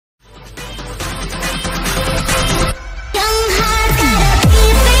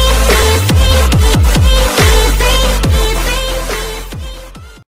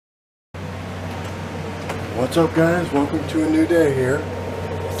What's up, guys? Welcome to a new day here.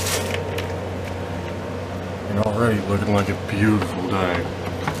 And already looking like a beautiful day.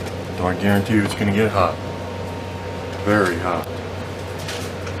 Though I guarantee you it's gonna get hot. Very hot.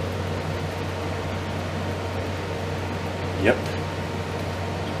 Yep.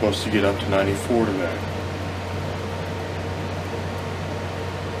 Supposed to get up to 94 today.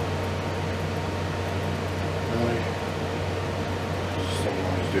 Really? Does someone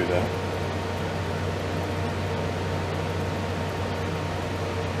always do that?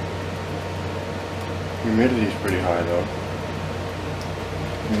 Humidity's pretty high though.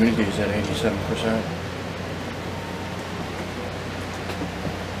 Humidity's at 87%.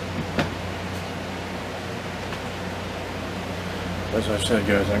 As I said,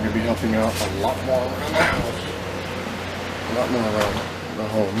 guys, I'm going to be helping out a lot more around the house. A lot more around the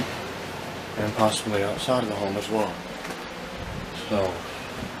home. And possibly outside of the home as well. So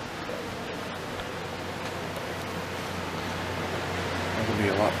I can be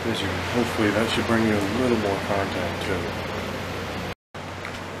a lot busier. Hopefully that should bring you a little more content too.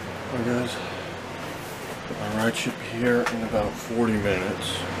 Alright guys, my ride should be here in about 40 minutes.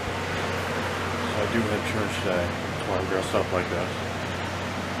 So I do have church today. That's why I'm dressed up like this.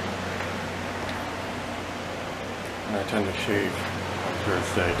 And I tend to shave on church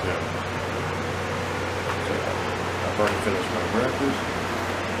day too. So I've already finished my breakfast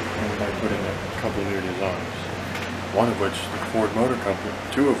and I put in a couple new designs. One of which the Ford Motor Company,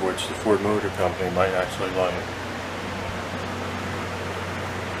 two of which the Ford Motor Company might actually like.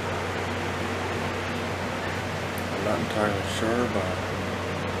 I'm not entirely sure, but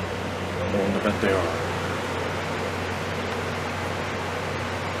I'm willing to bet they are.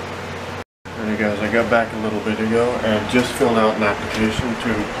 Alright guys, I got back a little bit ago and just filled out an application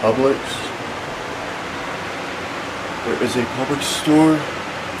to Publix. There is a Publix store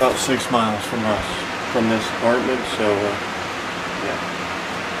about 6 miles from us. From this apartment, so yeah.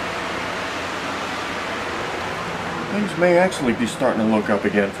 Things may actually be starting to look up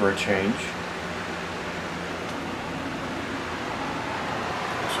again for a change.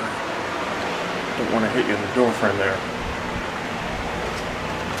 Sorry. Don't want to hit you in the door frame there.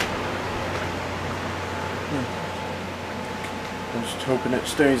 I'm just hoping it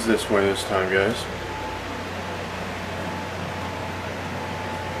stays this way this time, guys.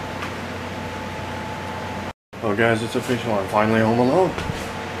 Well guys, it's official, I'm finally home alone.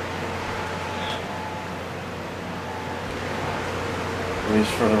 At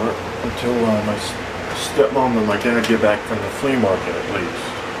least for until my stepmom and my dad get back from the flea market at least.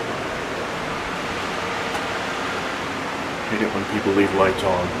 Hate it when people leave lights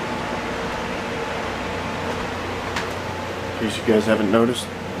on. In case you guys haven't noticed,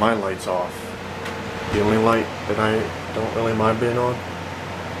 my light's off. The only light that I don't really mind being on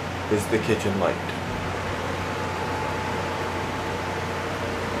is the kitchen light.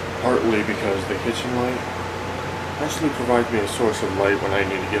 Partly because the kitchen light actually provides me a source of light when I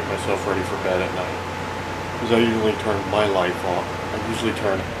need to get myself ready for bed at night. Because I usually turn my light off. I usually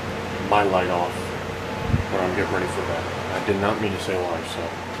turn my light off when I'm getting ready for bed. I did not mean to say live, so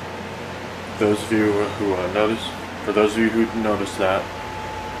those of you who notice, for those of you who noticed that,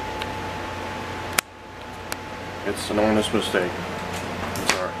 it's an honest mistake. I'm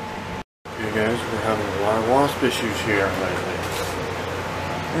sorry. Okay guys, we're having a lot of wasp issues here lately.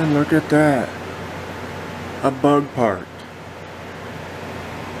 And look at that. A bug part.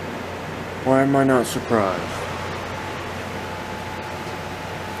 Why am I not surprised?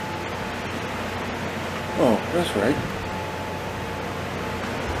 Oh, that's right.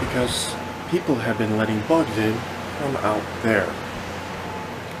 Because people have been letting bugs in from out there.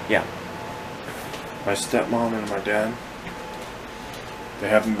 Yeah. My stepmom and my dad, they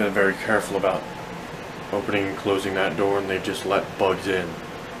haven't been very careful about opening and closing that door, and they've just let bugs in.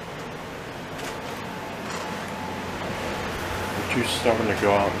 Too stubborn to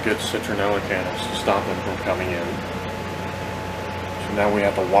go out and get citronella candles to stop them from coming in. So now we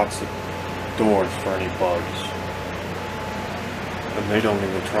have to watch the doors for any bugs. And they don't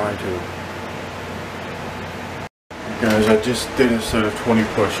even try to. Guys, I just did a set of 20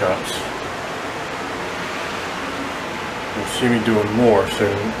 push-ups. You'll see me doing more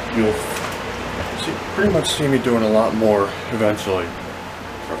soon. You'll pretty much see me doing a lot more eventually.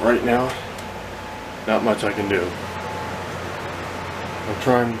 But right now, not much I can do. I'm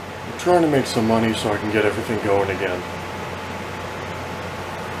trying to make some money so I can get everything going again.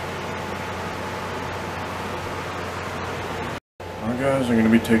 Alright guys, I'm going to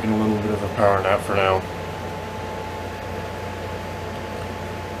be taking a little bit of a power nap for now.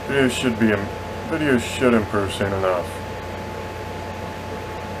 Videos should improve soon enough.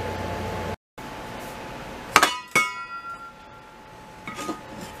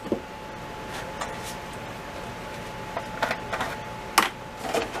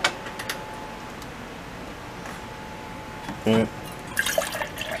 Yeah.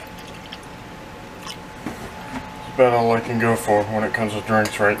 That's about all I can go for when it comes to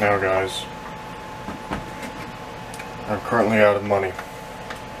drinks right now, guys. I'm currently out of money.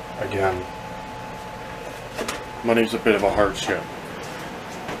 Again. Money's a bit of a hardship.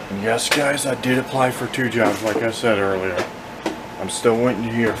 And yes, guys, I did apply for 2 jobs, like I said earlier. I'm still waiting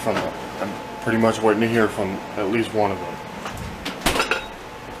to hear from them. I'm pretty much waiting to hear from at least one of them.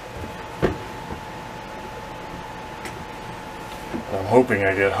 I'm hoping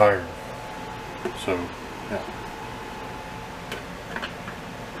I get hired. So, yeah.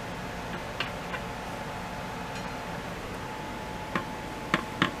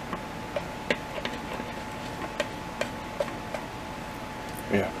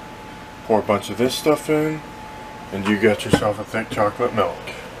 Yeah. Pour a bunch of this stuff in, and you got yourself a thick chocolate milk.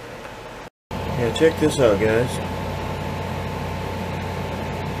 Yeah, check this out, guys.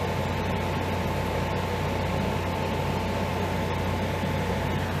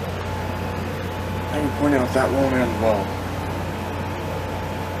 I can point out that won't end well.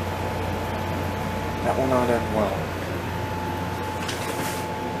 That will not end well.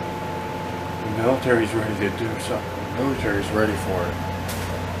 The military's ready to do something. The military's ready for it.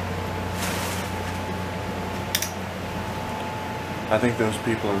 I think those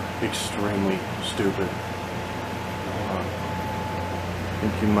people are extremely stupid. I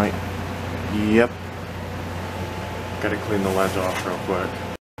think you might... Yep. Gotta clean the leads off real quick.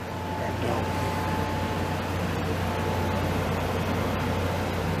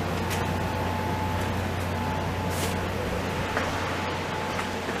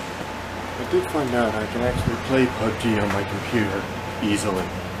 I did find out I can actually play PUBG on my computer easily.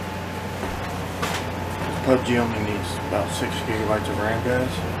 PUBG only needs about 6 gigabytes of RAM,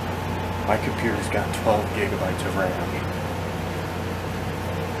 guys. My computer's got 12 gigabytes of RAM.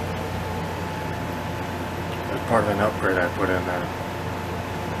 That's part of an upgrade I put in there.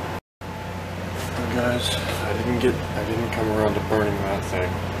 And guys, I didn't come around to burning that thing.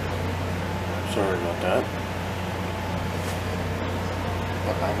 Sorry about that.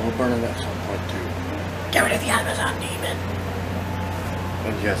 But I will burn it at some point too. Get rid of the Amazon demon!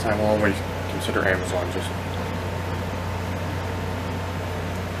 And yes, I will always consider Amazon just...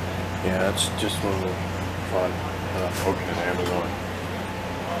 Yeah, it's just a little fun poking at Amazon.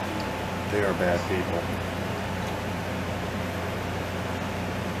 They are bad people.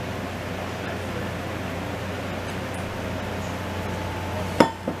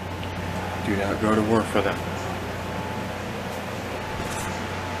 Do not go to work for them.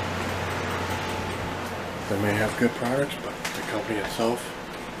 They may have good products, but the company itself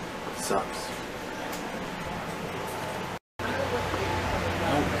sucks. I'm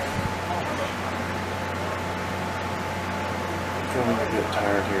feeling a bit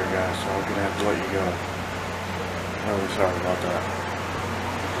tired here, guys, so I'm gonna have to let you go. I'm really sorry about that.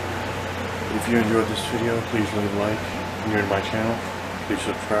 If you enjoyed this video, please leave a like. If you're new to my channel, please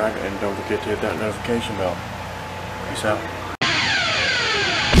subscribe, and don't forget to hit that notification bell. Peace out.